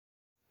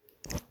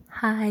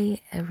Hi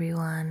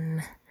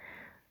everyone.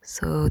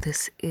 So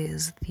this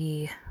is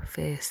the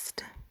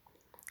first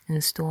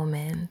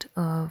installment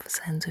of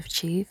Sons of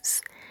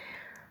Chiefs.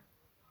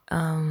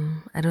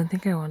 I don't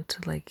think I want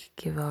to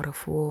give out a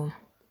full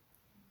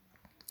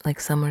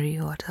summary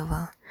or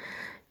whatever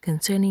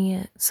concerning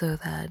it so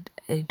that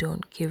I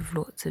don't give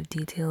lots of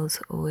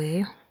details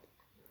away.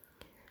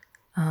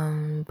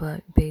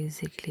 But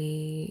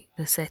basically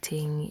the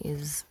setting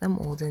is them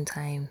olden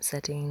time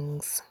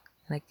settings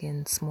like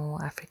in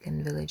small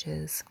African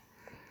villages.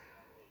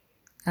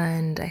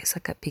 And I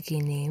suck at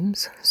picking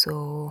names,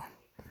 so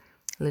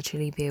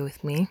literally bear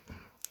with me.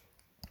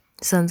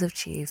 Sons of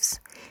Chiefs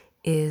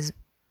is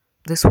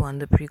this one,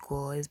 the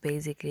prequel is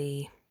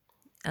basically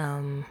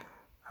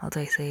how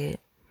do I say it?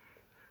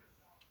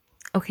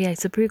 Okay,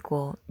 it's a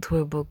prequel to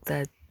a book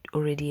that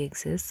already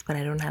exists, but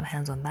I don't have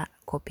hands on that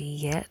copy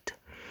yet.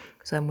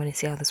 So I'm gonna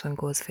see how this one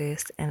goes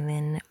first, and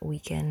then we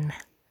can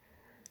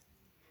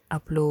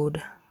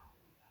upload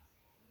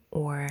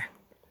or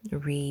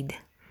read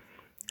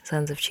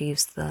Sons of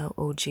Chiefs, the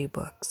OG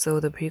book. So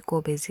the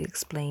prequel basically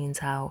explains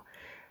how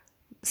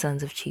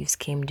Sons of Chiefs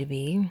came to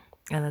be,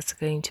 and that's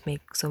going to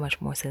make so much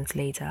more sense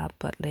later,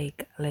 but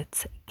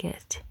let's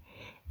get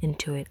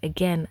into it.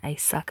 Again, I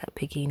suck at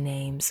picking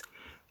names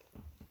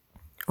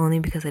only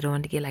because I don't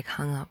want to get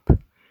hung up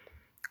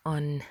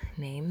on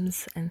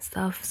names and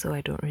stuff, so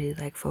I don't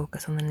really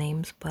focus on the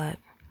names, but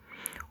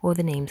all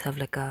the names have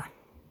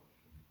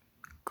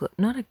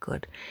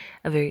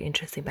a very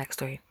interesting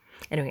backstory.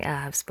 Anyway,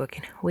 I have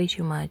spoken way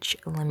too much.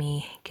 Let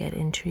me get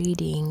into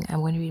reading.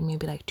 I'm going to read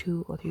maybe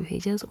 2 or 3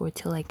 pages or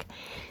till a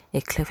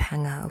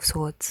cliffhanger of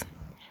sorts.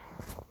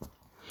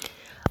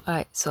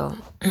 Alright, so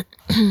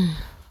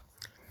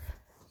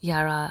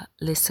Yara,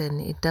 listen,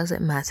 it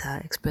doesn't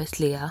matter,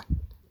 expressed Leah.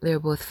 They're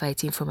both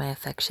fighting for my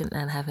affection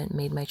and haven't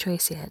made my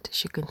choice yet,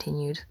 she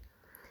continued.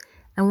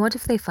 And what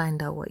if they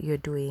find out what you're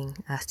doing?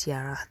 Asked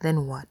Yara.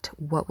 Then what?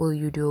 What will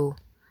you do?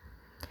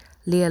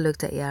 Leah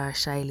looked at Yara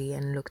shyly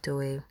and looked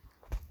away.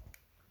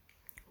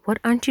 What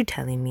aren't you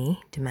telling me?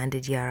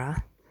 Demanded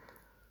Yara.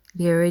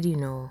 They already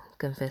know,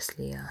 confessed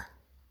Leah.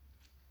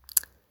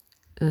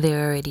 They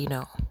already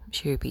know,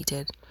 she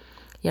repeated.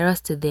 Yara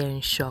stood there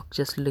in shock,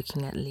 just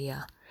looking at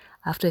Leah.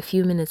 After a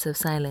few minutes of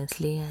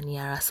silence, Leah and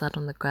Yara sat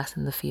on the grass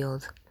in the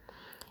field.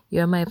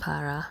 You're my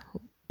para,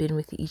 been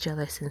with each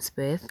other since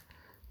birth.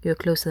 You're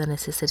closer than a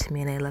sister to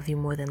me and I love you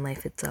more than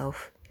life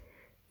itself.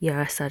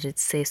 Yara started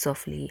to say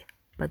softly,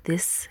 but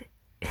this,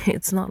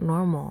 it's not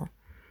normal.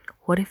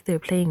 What if they're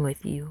playing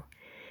with you?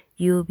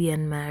 You'll be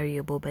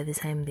unmarriable by the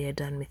time they're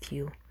done with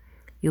you.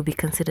 You'll be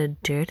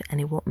considered dirt and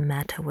it won't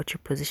matter what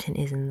your position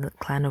is in the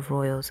clan of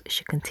royals,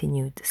 she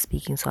continued,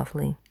 speaking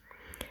softly.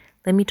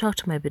 Let me talk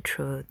to my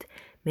betrothed.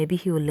 Maybe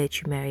he will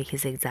let you marry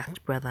his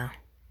exact brother.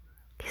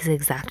 His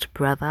exact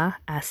brother?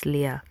 Asked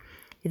Leah.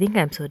 You think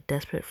I'm so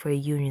desperate for a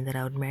union that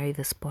I would marry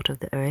the spot of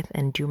the earth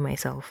and doom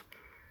myself?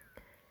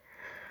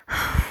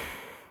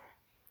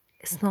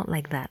 It's not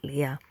like that,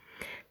 Leah,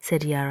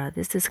 said Yara.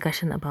 This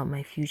discussion about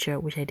my future,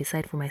 which I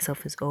decide for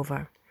myself, is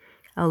over.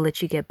 I'll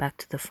let you get back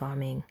to the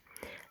farming,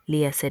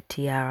 Leah said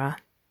to Yara.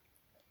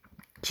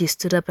 She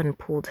stood up and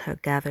pulled her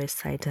gathered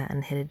cider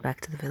and headed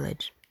back to the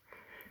village.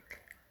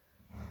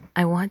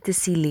 I want to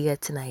see Leah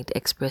tonight,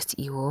 expressed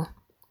Iwo.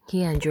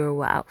 He and Joro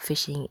were out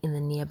fishing in the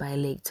nearby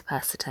lake to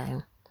pass the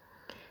time.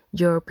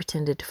 Joro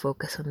pretended to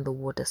focus on the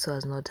water so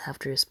as not to have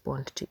to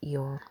respond to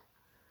Iwo.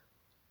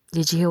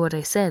 Did you hear what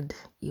I said?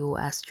 Iwo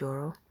asked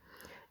Joro.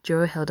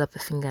 Joro held up a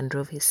finger and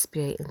drove his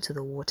spear into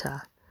the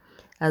water.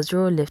 As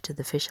Joro lifted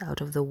the fish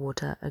out of the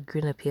water, a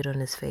grin appeared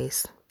on his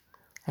face.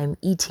 I'm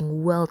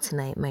eating well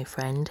tonight, my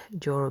friend.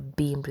 Joro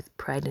beamed with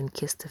pride and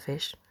kissed the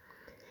fish.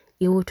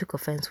 Iwo took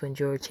offense when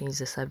Joro changed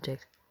the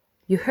subject.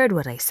 You heard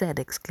what I said,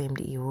 exclaimed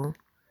Iwo.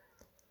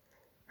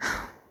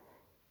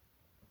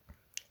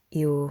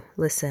 Iwo,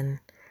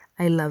 listen.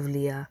 I love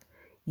Leah.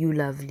 You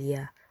love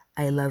Leah.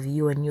 I love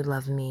you and you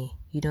love me.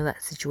 You know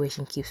that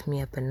situation keeps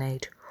me up at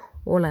night.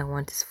 All I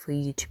want is for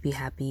you to be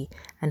happy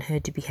and her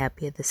to be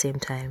happy at the same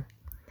time.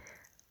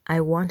 I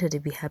want her to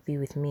be happy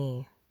with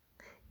me.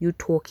 You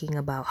talking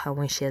about how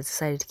when she has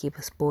decided to keep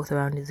us both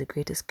around is the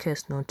greatest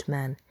curse known to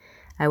man.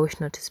 I wish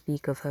not to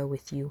speak of her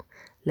with you,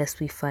 lest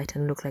we fight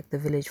and look like the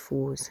village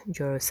fools,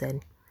 Joro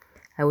said.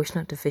 I wish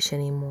not to fish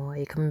any more. Are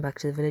you coming back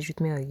to the village with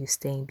me or are you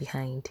staying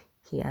behind?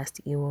 He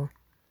asked Iwo.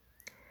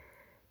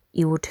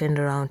 Iwo turned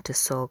around to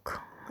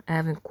sulk. I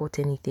haven't caught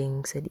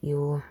anything, said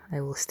Iwo.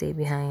 I will stay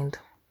behind.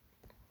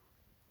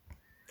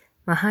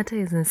 Mahata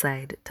is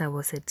inside,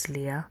 Tabo said to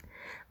Leah.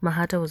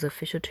 Mahata was the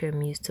official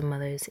term used to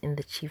mothers in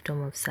the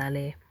chiefdom of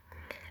Saleh.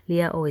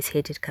 Leah always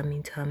hated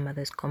coming to her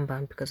mother's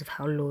compound because of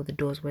how low the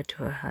doors were to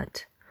her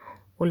hut.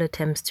 All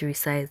attempts to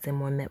resize them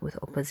were met with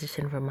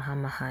opposition from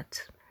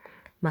Mahamahat.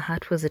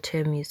 Mahat was a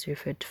term used to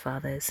refer to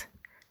fathers.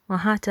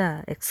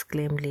 Mahata,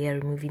 exclaimed Leah,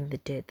 removing the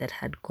dirt that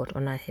had got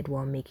on her head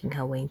while making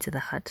her way into the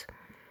hut.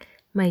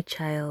 My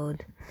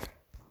child,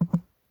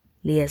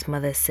 Leah's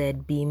mother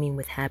said, beaming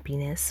with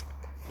happiness.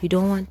 You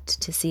don't want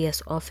to see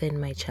us often,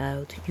 my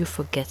child. You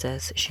forget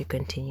us, she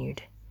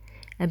continued.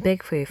 I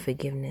beg for your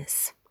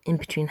forgiveness. In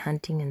between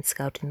hunting and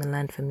scouting the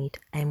land for meat,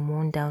 I am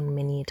worn down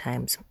many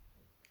times.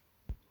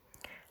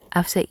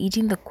 After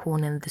eating the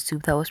corn and the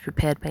soup that was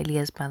prepared by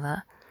Leah's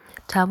mother,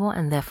 Tabo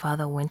and their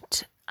father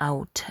went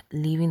out,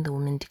 leaving the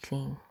women to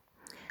clean.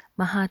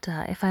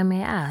 Mahata, if I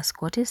may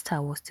ask, what is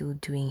Tabo still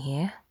doing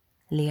here?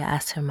 Leah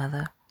asked her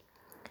mother.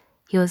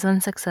 He was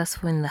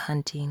unsuccessful in the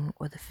hunting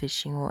or the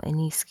fishing or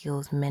any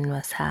skills men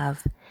must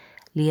have,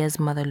 Leah's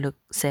mother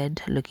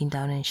said, looking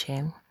down in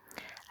shame.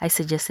 I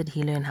suggested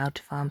he learn how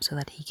to farm so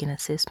that he can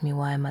assist me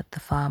while I'm at the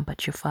farm,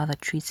 but your father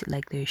treats it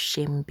like there is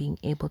shame in being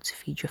able to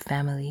feed your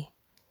family.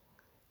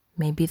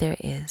 Maybe there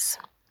is,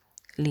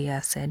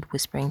 Leah said,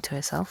 whispering to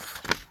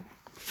herself.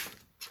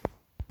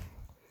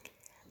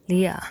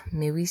 Leah,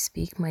 may we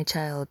speak, my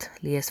child?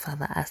 Leah's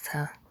father asked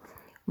her.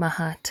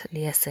 Mahat,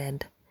 Leah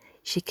said.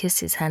 She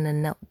kissed his hand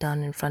and knelt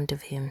down in front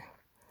of him.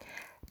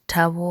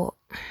 Tabo,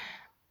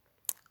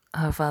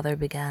 her father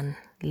began.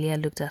 Leah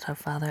looked at her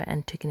father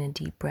and took in a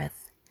deep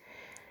breath.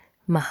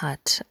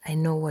 Mahat, I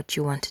know what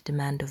you want to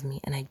demand of me,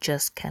 and I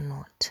just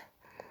cannot.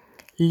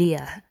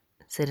 Leah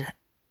said,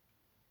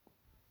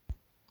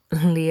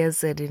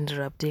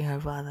 interrupting her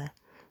father.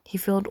 He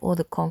failed all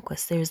the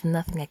conquests. There is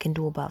nothing I can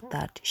do about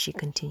that, she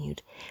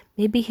continued.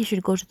 Maybe he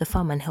should go to the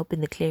farm and help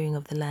in the clearing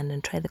of the land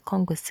and try the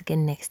conquests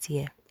again next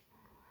year.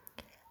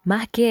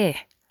 Make!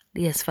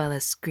 Leah's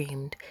father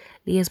screamed.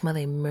 Leah's mother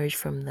emerged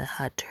from the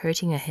hut,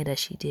 hurting her head as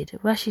she did.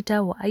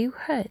 Rashitawa, are you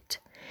hurt?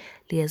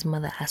 Leah's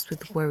mother asked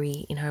with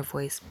worry in her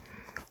voice.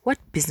 What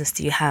business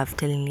do you have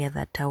telling Leah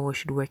that Tawo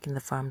should work in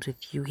the farms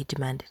with you? He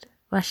demanded.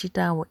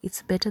 Rashitawa,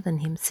 it's better than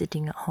him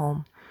sitting at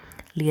home.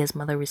 Leah's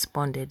mother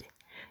responded.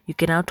 You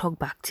can now talk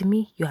back to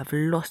me? You have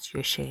lost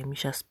your shame. You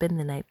shall spend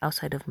the night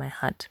outside of my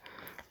hut.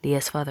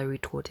 Leah's father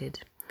retorted.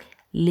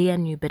 Leah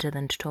knew better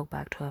than to talk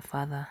back to her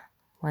father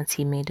once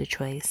he made a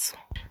choice.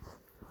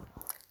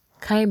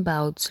 Kai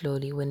bowed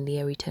slowly when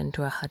Leah returned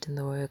to her hut in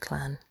the royal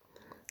clan.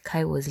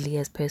 Kai was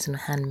Leah's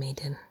personal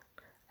handmaiden.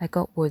 I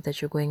got word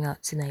that you're going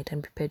out tonight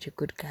and prepared your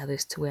good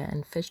gathers to wear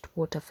and fetched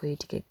water for you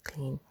to get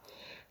clean,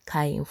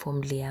 Kai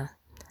informed Leah.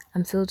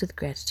 I'm filled with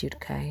gratitude,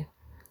 Kai.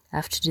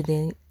 After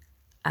today,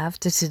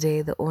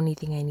 the only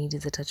thing I need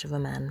is the touch of a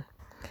man,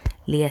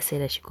 Leah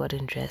said as she got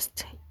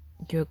undressed.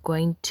 You're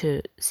going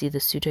to see the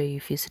suitor you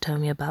refused to tell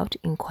me about?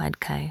 Inquired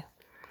Kai.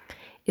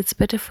 It's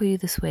better for you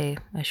this way,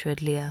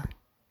 assured Leah.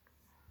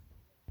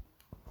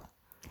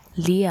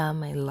 Leah,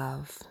 my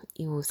love,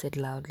 Iwo said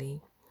loudly.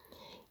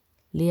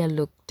 Leah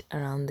looked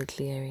around the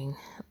clearing.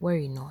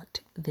 Worry not,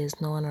 there's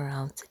no one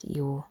around, said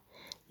Iwo.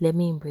 Let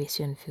me embrace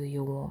you and feel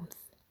your warmth.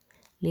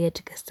 Leah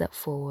took a step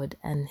forward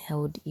and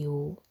held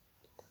Iwo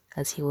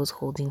as he was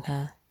holding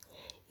her.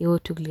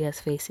 Iwo took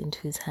Leah's face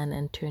into his hand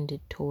and turned it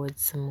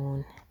towards the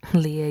moon.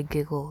 Leah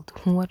giggled.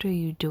 What are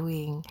you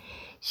doing?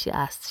 She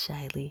asked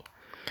shyly.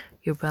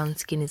 Your brown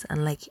skin is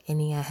unlike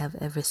any I have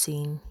ever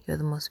seen. You're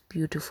the most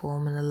beautiful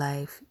woman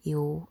alive,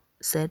 Iwo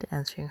said,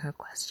 answering her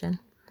question.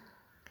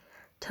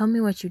 Tell me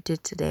what you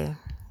did today,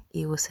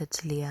 Iwo said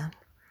to Leah.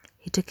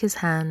 He took his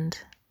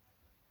hand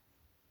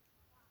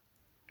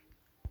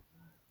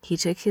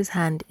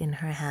in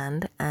her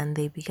hand and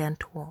they began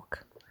to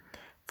walk.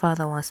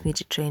 Father wants me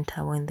to train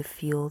Tawa in the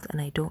field and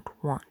I don't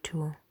want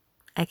to.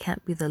 I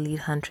can't be the lead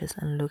huntress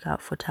and look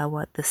out for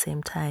Tawa at the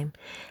same time,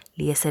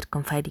 Leah said,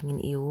 confiding in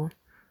Iwo.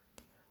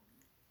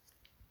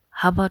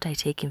 How about I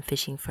take him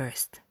fishing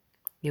first?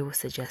 Iwo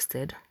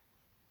suggested.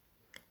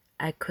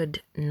 I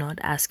could not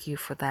ask you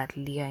for that,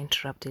 Leah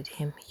interrupted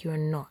him. You're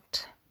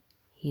not,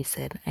 he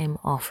said. I'm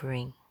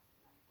offering,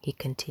 he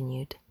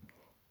continued.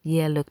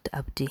 Leah looked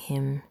up to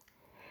him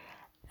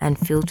and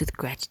filled with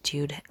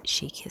gratitude,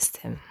 she kissed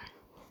him.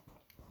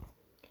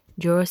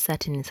 Joro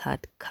sat in his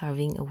hut,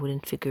 carving a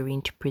wooden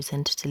figurine to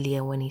present to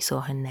Leah when he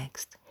saw her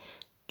next.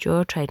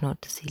 Joro tried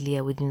not to see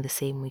Leah within the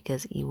same week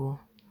as Iwo.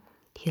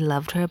 He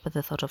loved her, but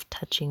the thought of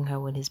touching her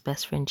when his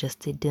best friend just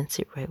didn't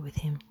sit right with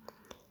him.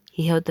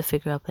 He held the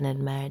figure up and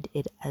admired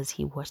it as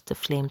he watched the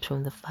flames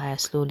from the fire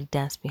slowly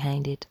dance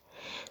behind it,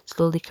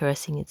 slowly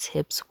caressing its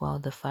hips while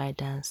the fire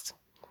danced.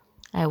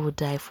 I would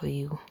die for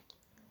you,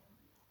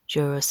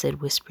 Joro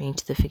said, whispering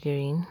to the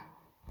figurine.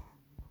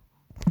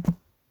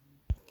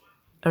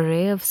 A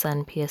ray of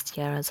sun pierced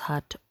Yara's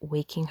hut,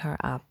 waking her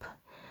up.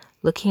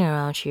 Looking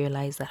around, she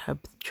realized that her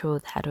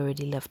betrothed had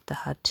already left the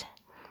hut.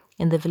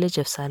 In the village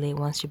of Saleh,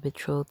 once your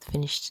betrothed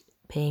finished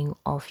paying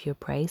off your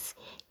price,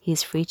 he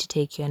is free to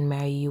take you and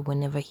marry you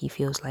whenever he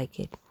feels like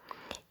it.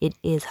 It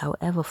is,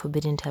 however,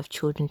 forbidden to have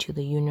children till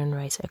the union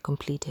rites are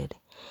completed.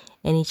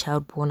 Any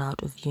child born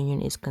out of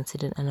union is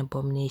considered an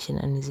abomination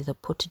and is either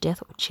put to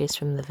death or chased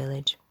from the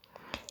village.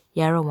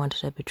 Yara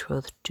wanted her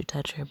betrothed to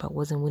touch her, but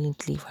wasn't willing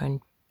to leave her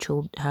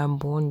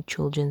unborn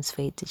children's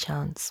fate to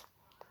chance.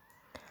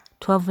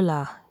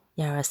 Twavula,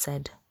 Yara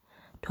said.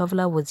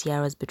 Twavula was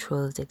Yara's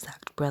betrothed's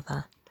exact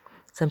brother.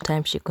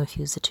 Sometimes she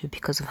confused the two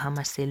because of how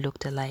much they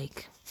looked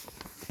alike.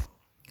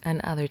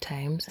 And other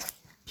times,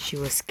 she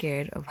was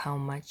scared of how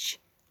much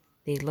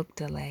they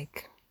looked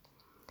alike.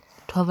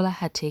 Twavula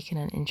had taken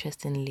an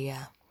interest in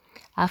Leah.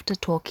 After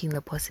talking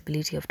the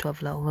possibility of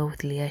Twavla over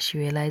with Leah, she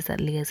realized that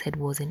Leah's head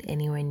wasn't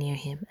anywhere near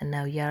him, and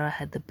now Yara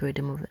had the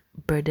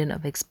burden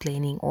of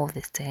explaining all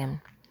this to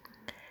him.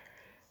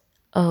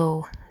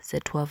 "Oh,"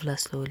 said Twavla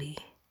slowly.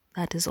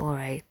 "That is all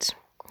right,"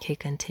 he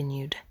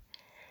continued.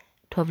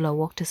 Twavla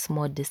walked a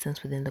small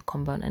distance within the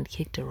compound and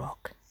kicked a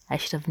rock. "I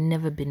should have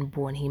never been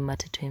born," he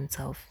muttered to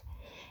himself.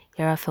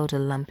 Yara felt a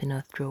lump in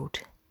her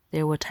throat.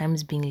 There were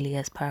times being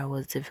Leah's para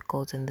was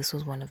difficult, and this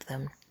was one of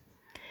them.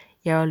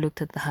 Yara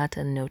looked at the hut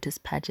and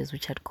noticed patches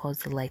which had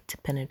caused the light to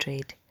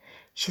penetrate.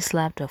 She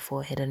slapped her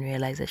forehead and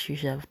realized that she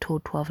should have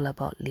told Twavla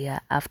about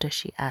Leah after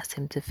she asked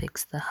him to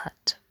fix the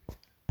hut.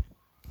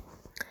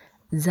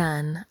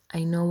 "Zan,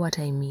 I know what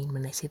I mean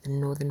when I say the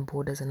northern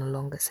borders are no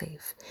longer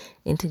safe,"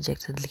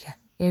 interjected Leah.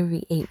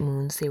 "Every 8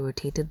 moons they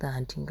rotated the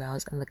hunting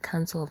grounds, and the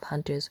Council of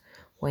Hunters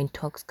were in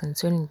talks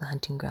concerning the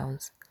hunting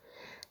grounds.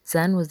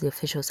 Zan was the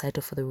official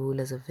title for the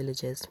rulers of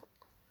villages.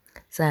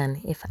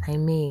 "Zan, if I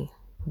may,"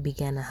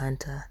 began a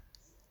hunter.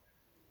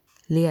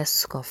 Leah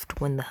scoffed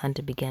when the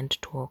hunter began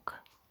to talk.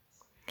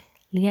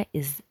 Leah,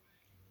 is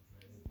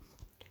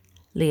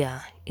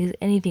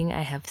anything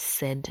I have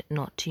said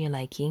not to your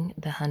liking?"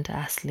 the hunter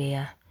asked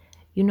Leah.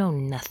 "You know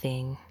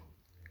nothing."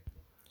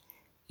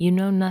 "You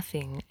know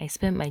nothing. I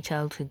spent my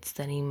childhood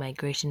studying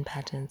migration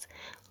patterns,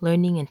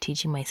 learning and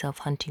teaching myself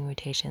hunting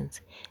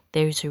rotations.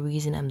 There is a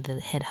reason I'm the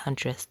head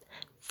huntress,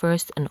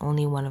 first and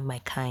only one of my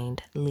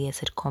kind," Leah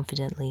said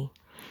confidently.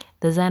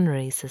 The Zan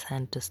raised his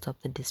hand to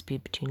stop the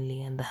dispute between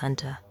Leah and the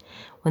hunter.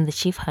 What the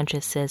chief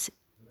huntress says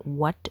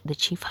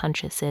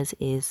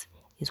is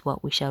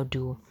what we shall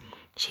do.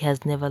 She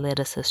has never led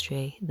us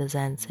astray, the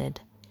Zan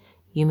said.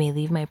 "You may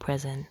leave my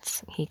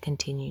presence," he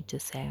continued to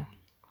say.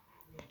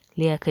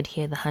 Leah could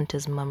hear the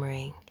hunters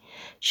murmuring.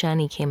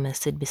 Shani came and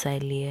stood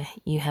beside Leah.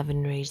 "You have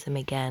enraged them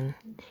again,"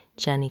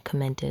 Shani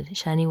commented.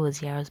 Shani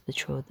was Yara's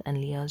betrothed and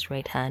Leah's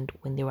right hand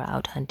when they were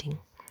out hunting.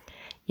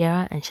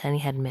 Yara and Shani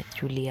had met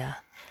through Leah.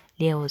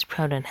 Leah was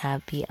proud and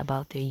happy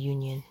about their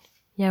union.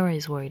 "Yara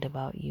is worried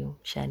about you,"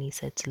 Shani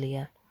said to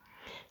Leah.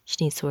 "She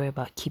needs to worry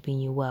about keeping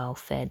you well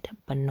fed,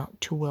 but not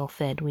too well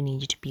fed. We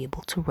need you to be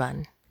able to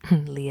run,"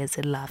 Leah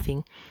said,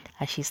 laughing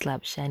as she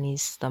slapped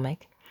Shani's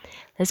stomach.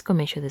 "Let's go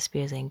make sure the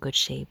spears are in good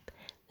shape.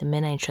 The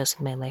men I entrust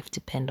with my life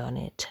depend on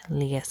it,"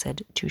 Leah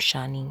said to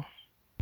Shani.